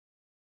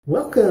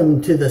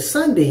Welcome to the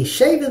Sunday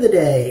Shave of the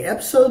Day,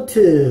 Episode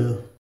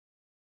 2.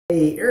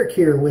 Hey, Eric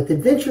here with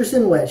Adventures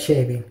in Wet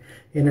Shaving.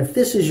 And if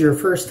this is your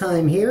first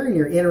time here and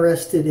you're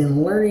interested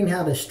in learning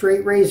how to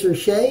straight razor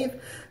shave,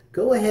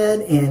 go ahead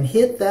and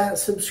hit that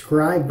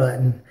subscribe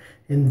button.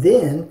 And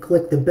then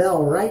click the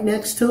bell right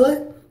next to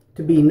it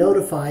to be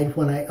notified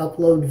when I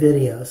upload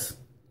videos.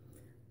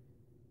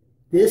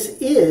 This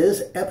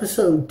is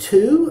Episode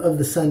 2 of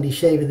the Sunday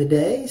Shave of the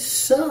Day,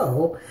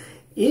 so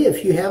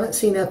if you haven't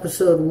seen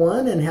episode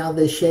 1 and how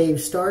this shave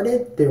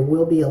started, there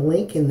will be a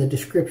link in the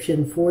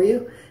description for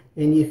you,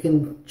 and you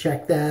can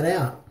check that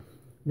out.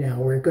 Now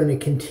we're going to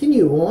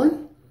continue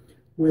on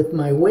with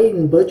my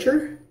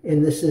Wade&Butcher,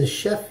 and this is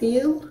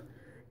Sheffield,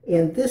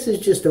 and this is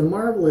just a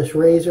marvelous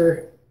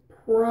razor,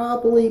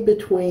 probably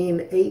between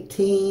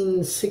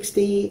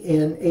 1860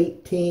 and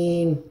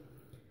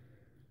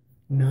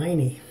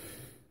 1890.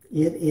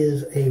 It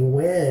is a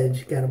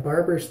Wedge, got a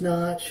barber's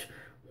notch,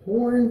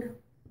 horn,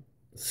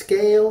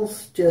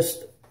 scales,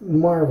 just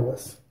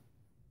marvelous.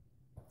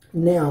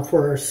 Now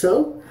for our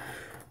soap,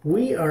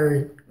 we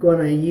are going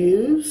to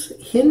use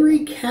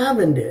Henry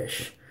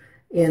Cavendish,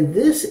 and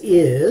this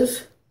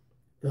is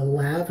the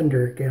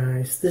lavender,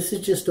 guys. This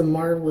is just a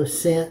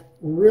marvelous scent.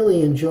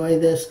 Really enjoy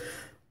this.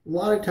 A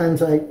lot of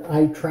times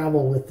I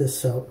travel with this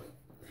soap.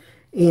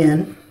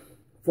 And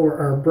for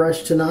our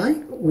brush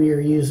tonight, we are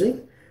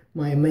using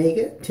my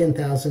Omega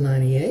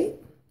 10098,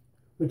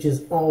 which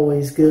is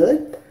always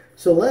good.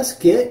 So let's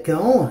get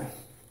going.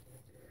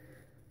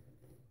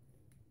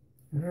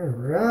 All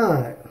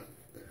right.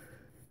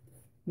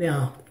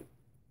 Now,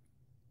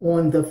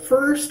 on the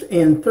first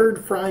and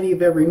third Friday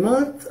of every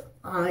month,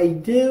 I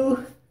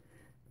do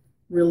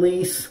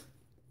release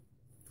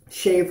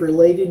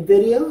shave-related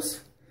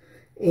videos,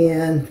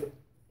 and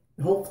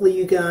hopefully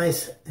you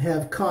guys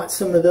have caught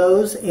some of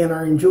those and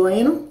are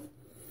enjoying them.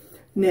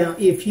 Now,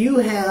 if you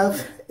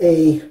have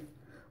an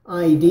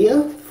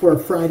idea for a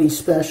Friday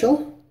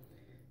special,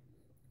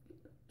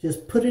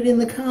 just put it in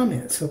the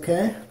comments,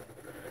 okay?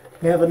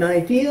 You have an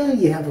idea,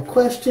 you have a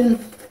question,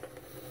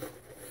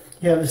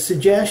 you have a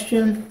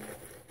suggestion.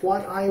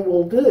 What I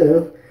will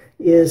do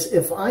is,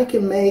 if I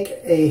can make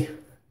a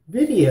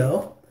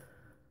video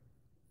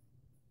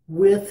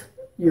with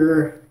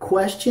your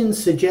question,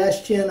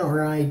 suggestion,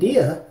 or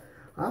idea,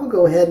 I'll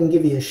go ahead and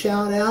give you a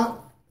shout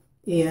out.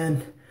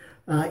 And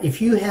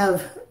if you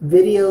have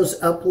videos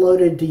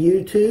uploaded to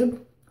YouTube,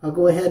 I'll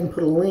go ahead and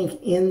put a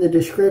link in the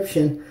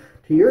description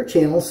to your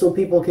channel so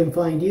people can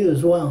find you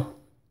as well.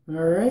 All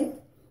right?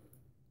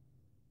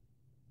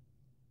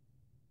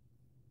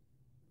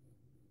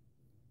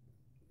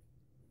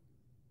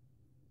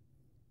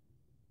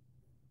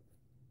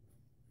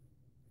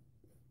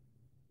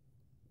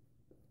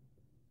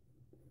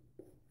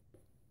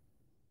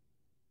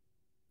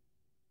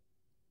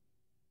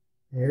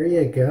 There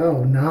you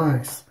go.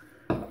 Nice.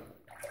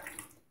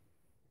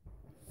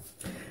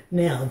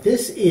 Now,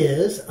 this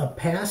is a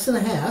pass and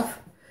a half,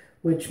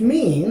 which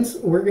means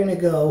we're going to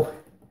go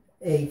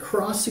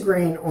across the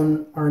grain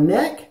on our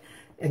neck,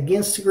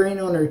 against the grain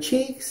on our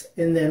cheeks,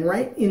 and then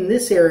right in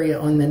this area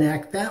on the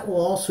neck, that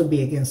will also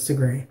be against the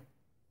grain.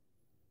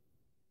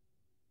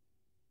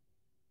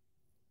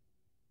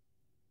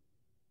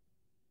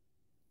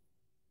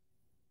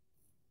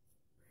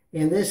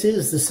 And this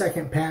is the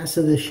second pass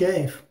of the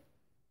shave.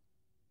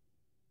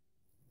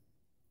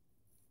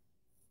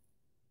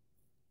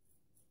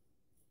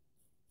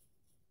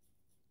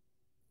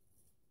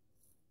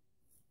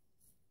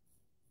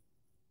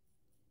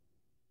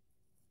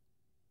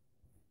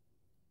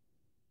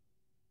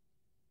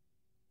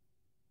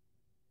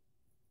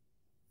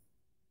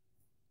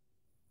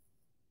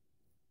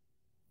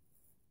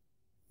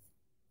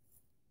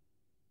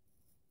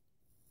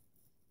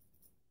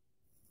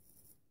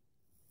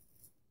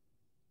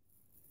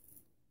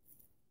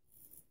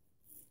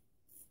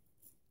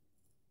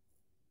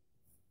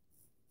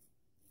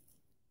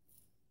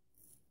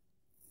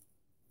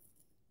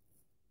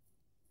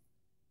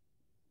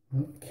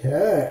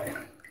 Okay,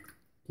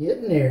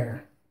 getting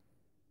there.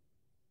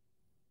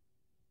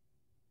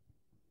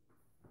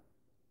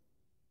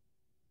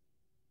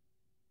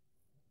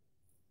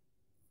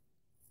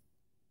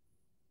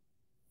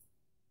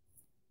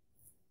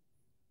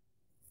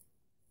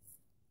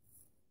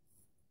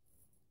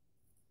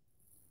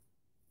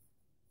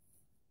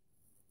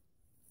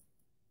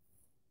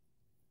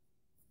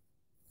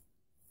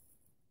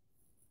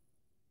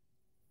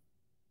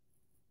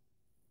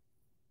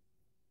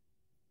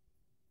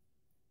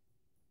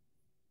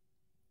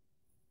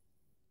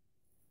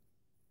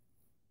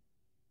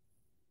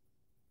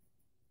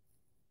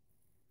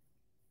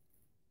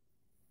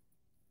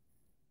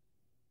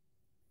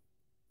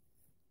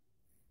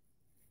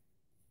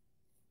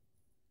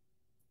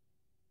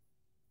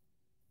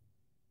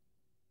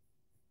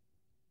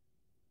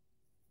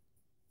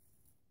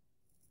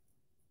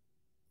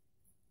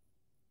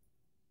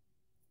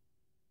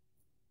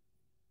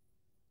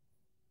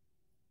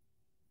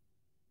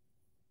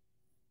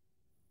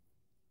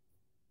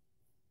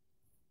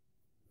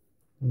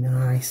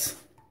 Nice.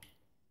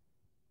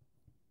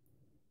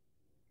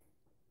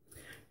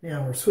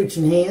 Now we're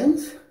switching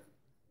hands.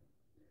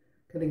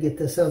 Gonna get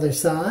this other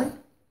side.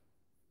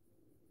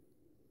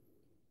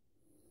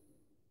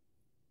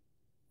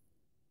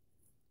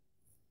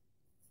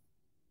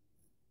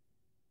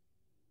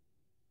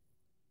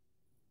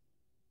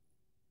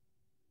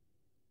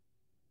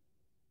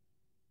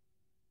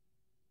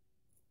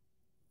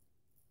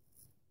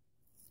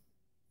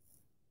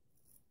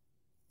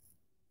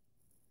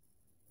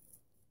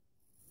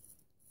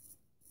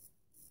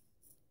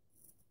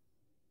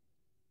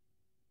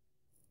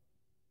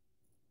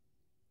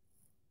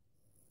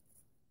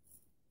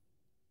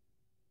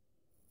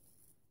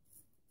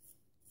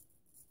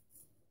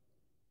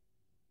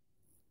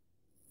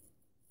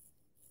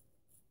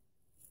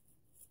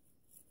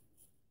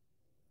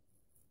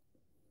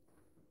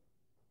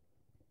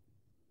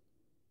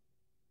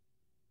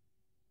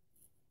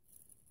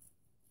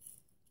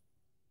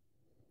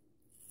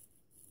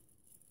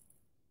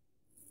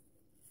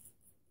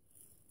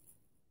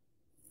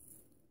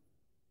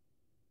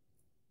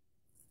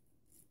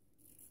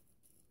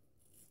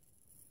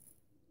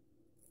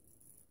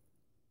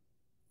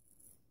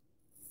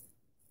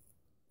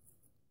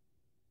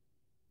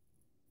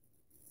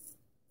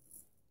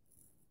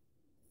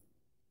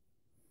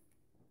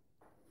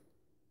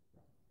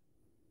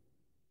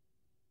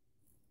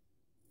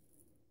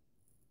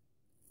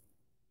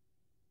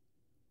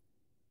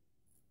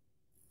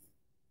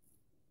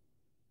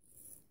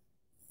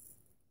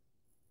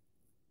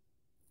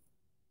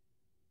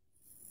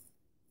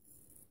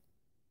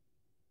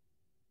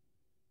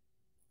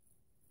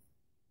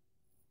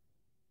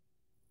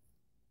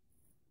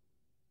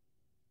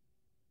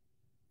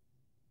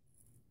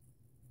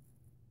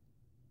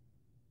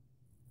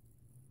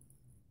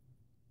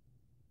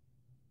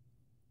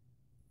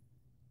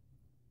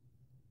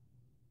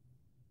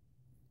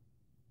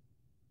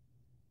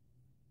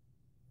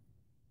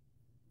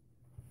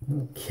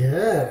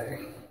 Okay.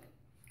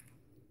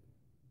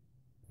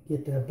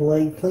 Get that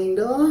blade cleaned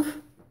off.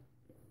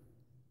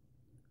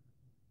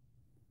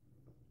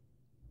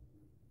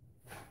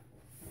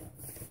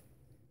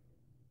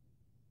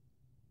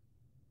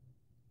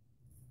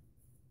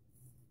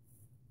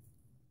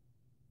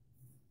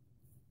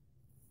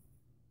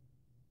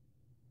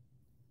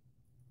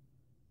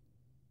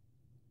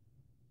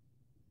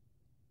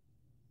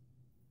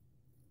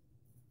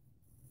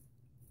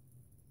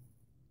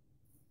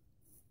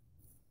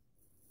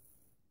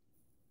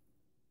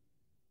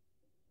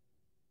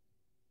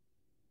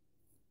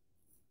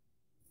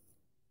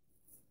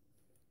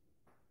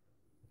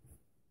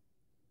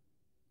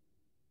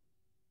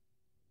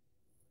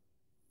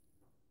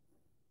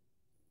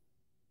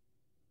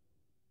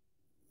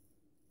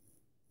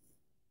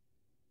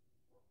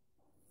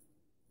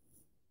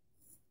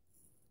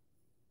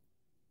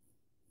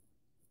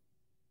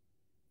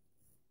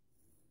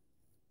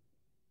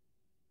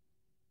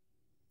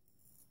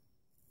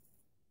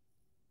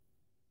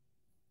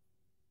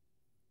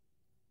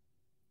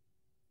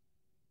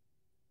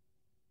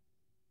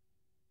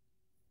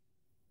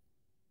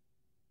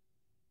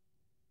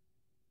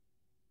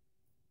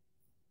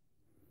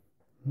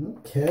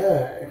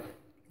 Okay,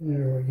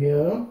 there we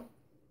go.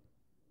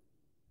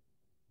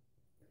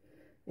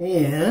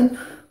 And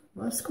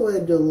let's go ahead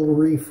and do a little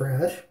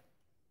refresh.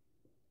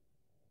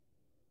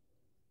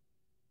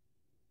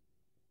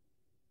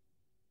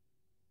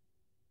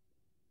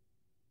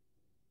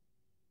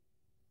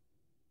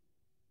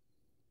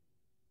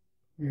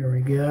 There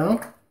we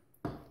go.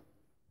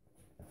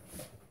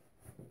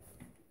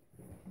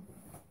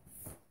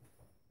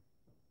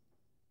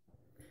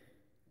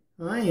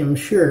 I am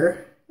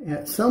sure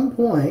at some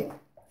point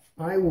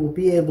I will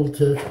be able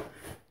to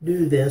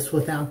do this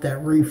without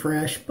that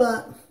refresh,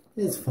 but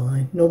it's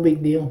fine, no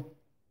big deal.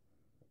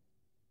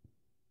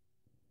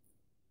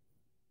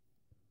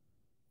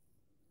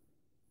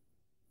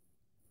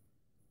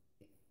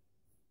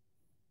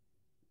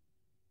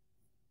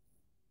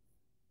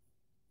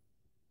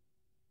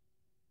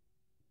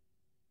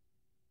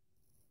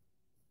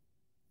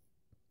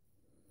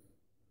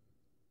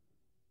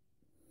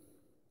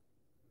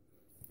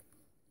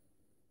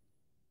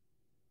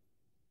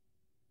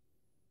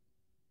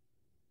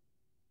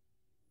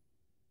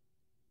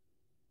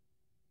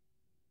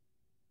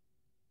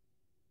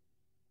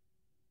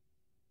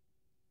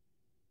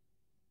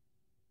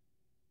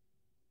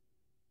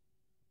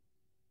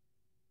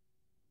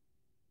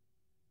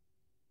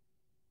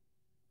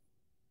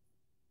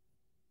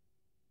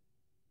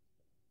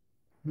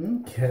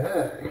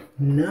 Okay,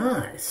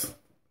 nice.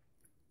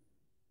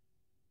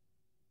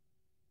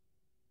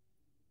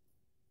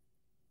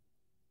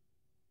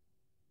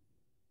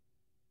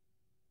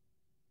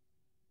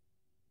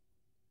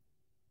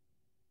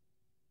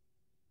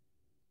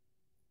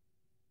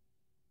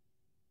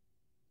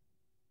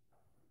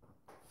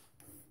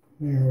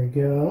 There we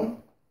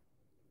go.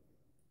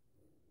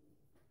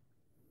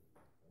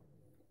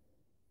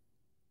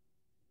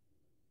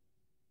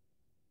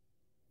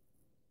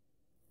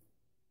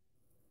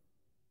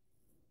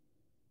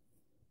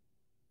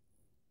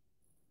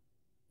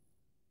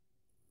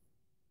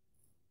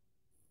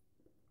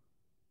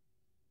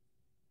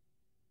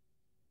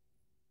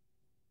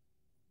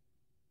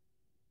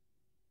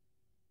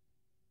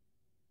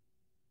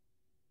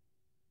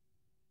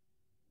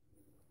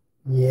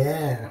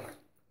 Yeah.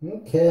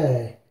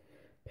 Okay.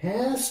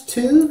 Pass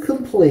 2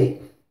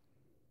 complete.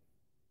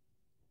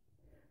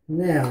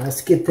 Now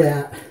let's get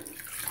that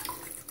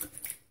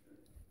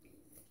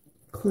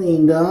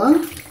cleaned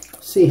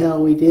off. See how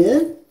we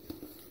did.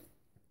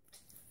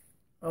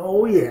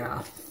 Oh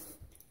yeah.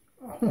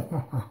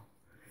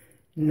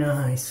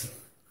 Nice.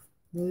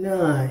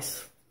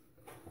 Nice.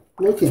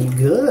 Looking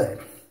good.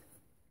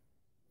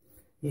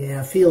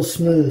 Yeah, feels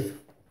smooth.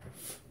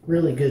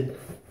 Really good.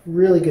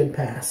 Really good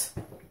pass.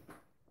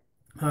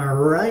 All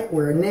right,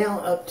 we're now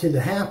up to the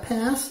half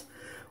pass,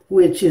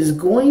 which is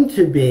going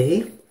to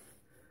be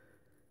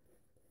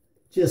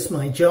just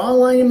my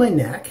jawline and my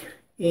neck,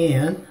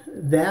 and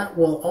that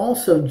will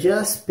also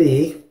just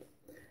be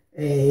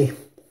against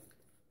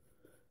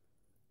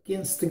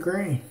the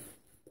grain.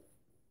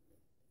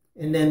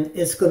 And then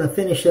it's going to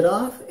finish it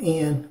off,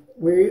 and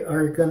we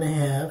are going to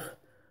have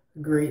a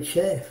great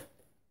shave.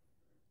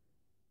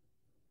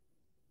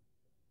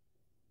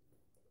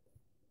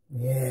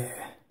 Yeah,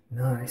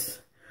 nice.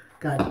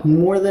 Got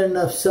more than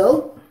enough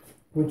soap,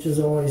 which is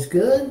always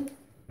good.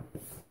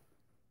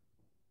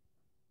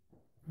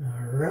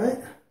 All right.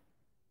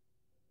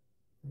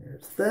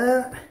 There's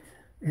that.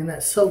 And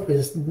that soap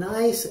is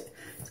nice.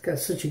 It's got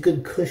such a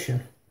good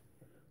cushion.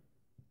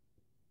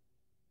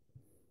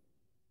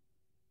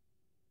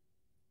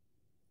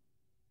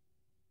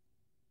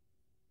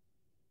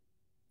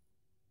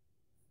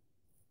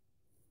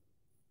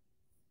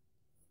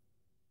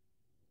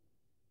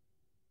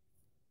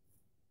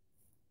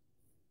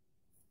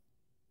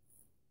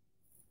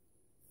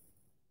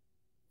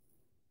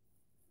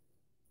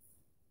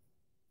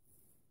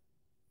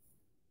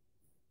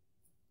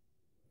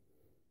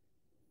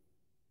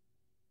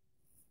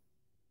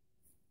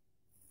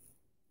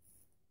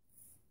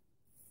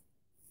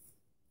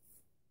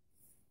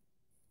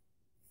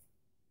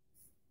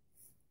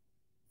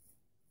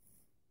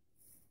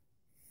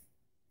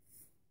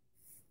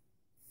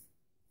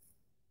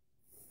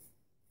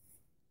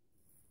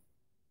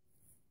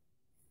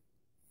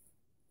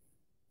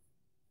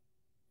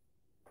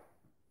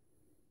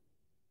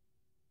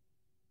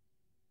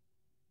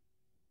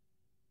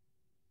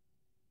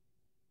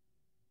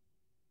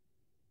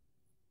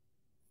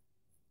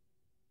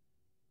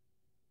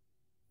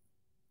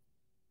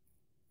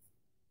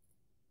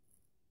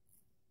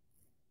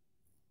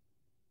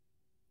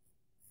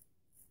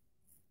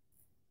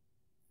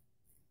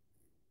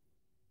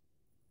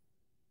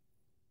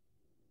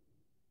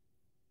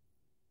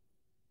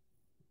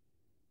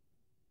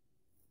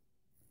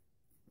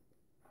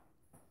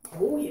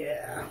 Oh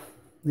yeah,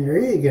 there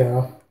you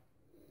go.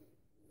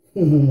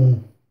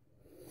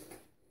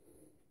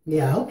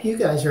 Yeah, I hope you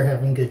guys are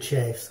having good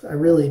shaves. I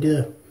really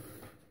do.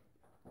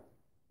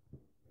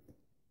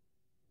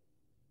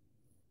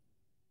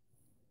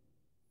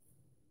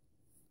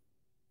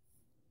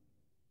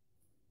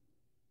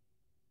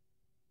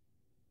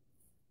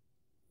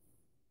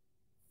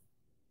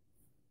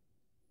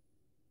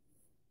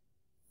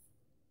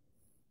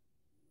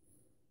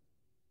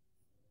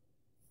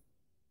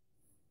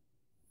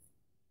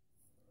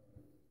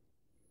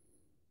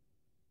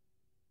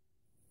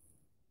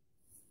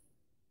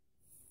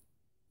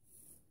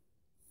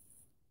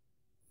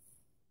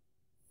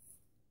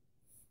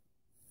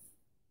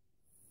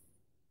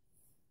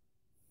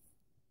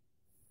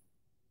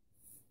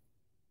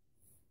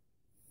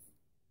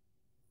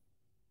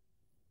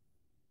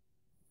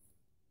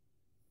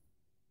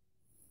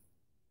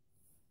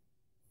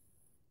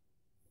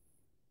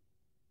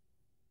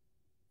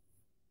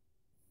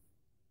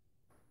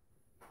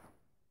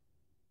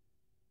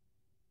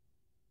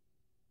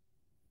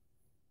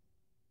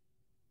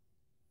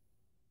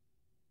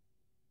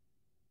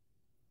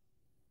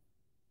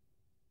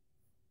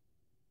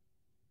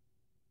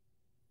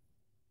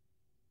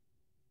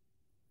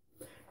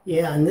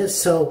 Yeah, and this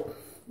soap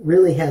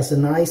really has a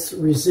nice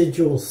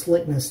residual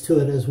slickness to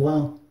it as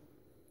well.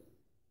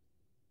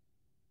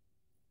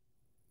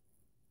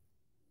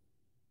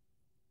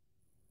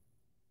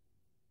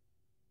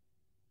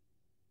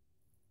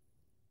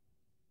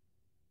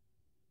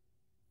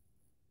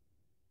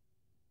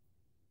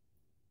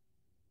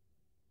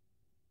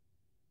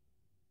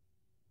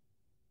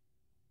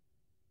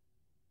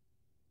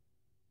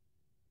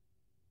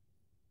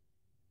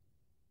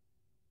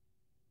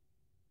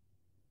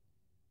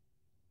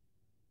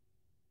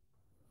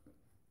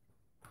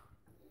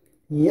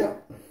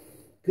 Yep,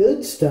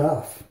 good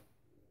stuff.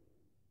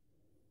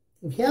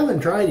 If you haven't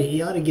tried it,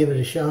 you ought to give it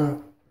a shot.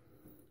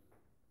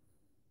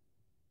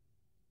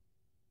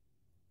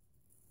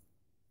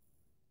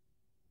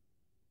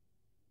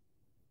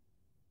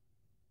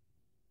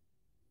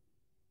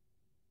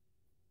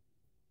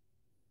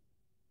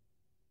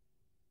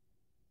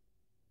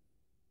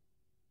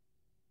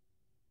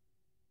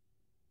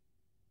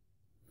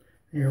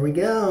 There we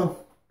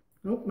go.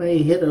 Oh, may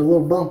hit a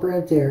little bump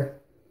right there.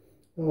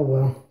 Oh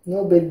well,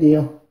 no big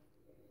deal.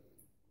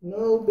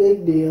 No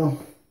big deal.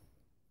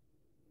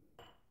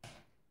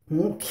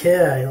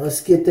 Okay, let's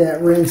get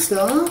that rinsed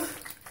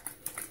off.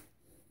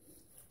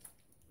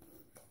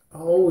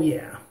 Oh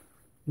yeah,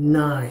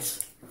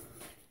 nice.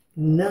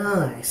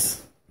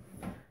 Nice.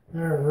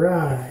 All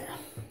right.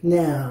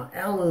 Now,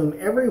 alum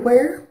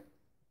everywhere.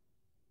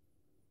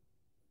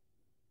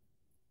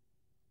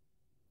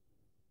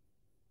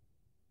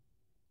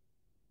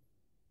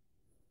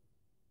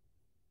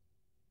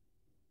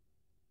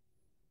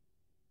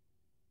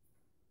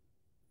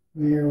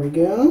 There we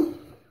go.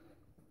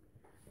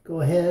 Go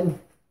ahead,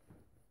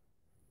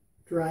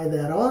 dry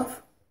that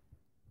off.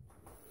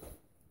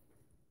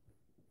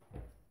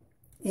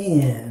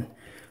 And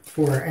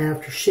for our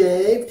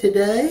aftershave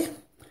today,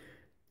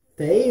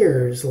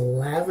 Thayers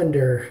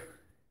Lavender.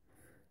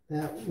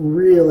 That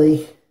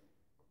really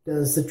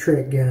does the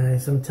trick,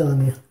 guys, I'm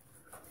telling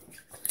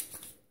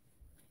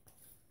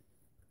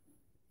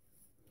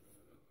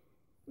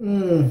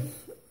you.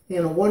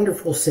 And a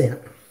wonderful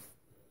scent.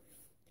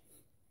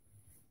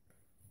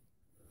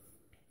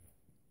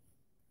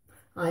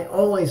 I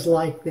always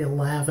like the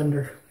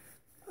lavender.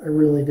 I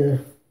really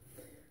do.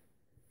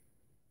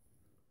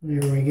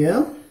 There we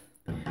go.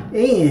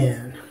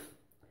 And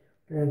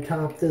we're going to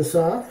top this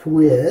off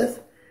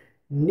with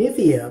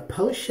Nivea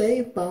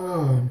Post-Shave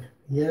Balm.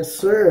 Yes,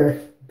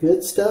 sir.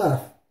 Good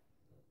stuff.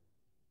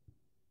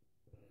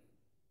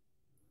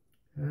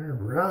 All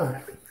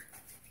right.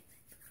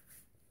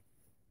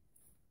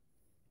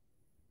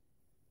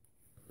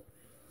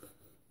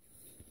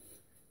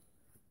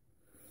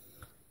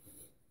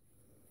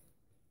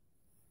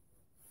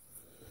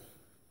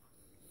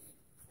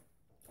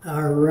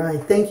 All right.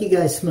 Thank you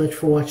guys so much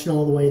for watching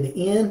all the way to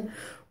the end.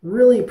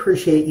 Really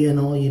appreciate you and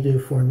all you do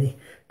for me.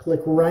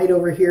 Click right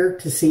over here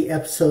to see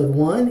episode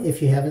 1.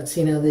 If you haven't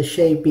seen how this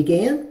shave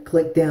began,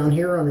 click down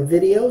here on a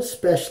video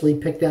specially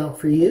picked out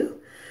for you.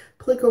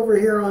 Click over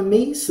here on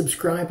me,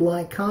 subscribe,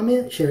 like,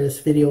 comment, share this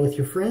video with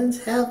your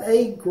friends. Have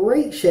a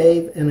great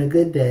shave and a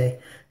good day.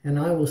 And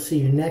I will see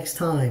you next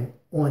time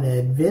on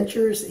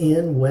Adventures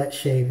in Wet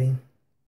Shaving.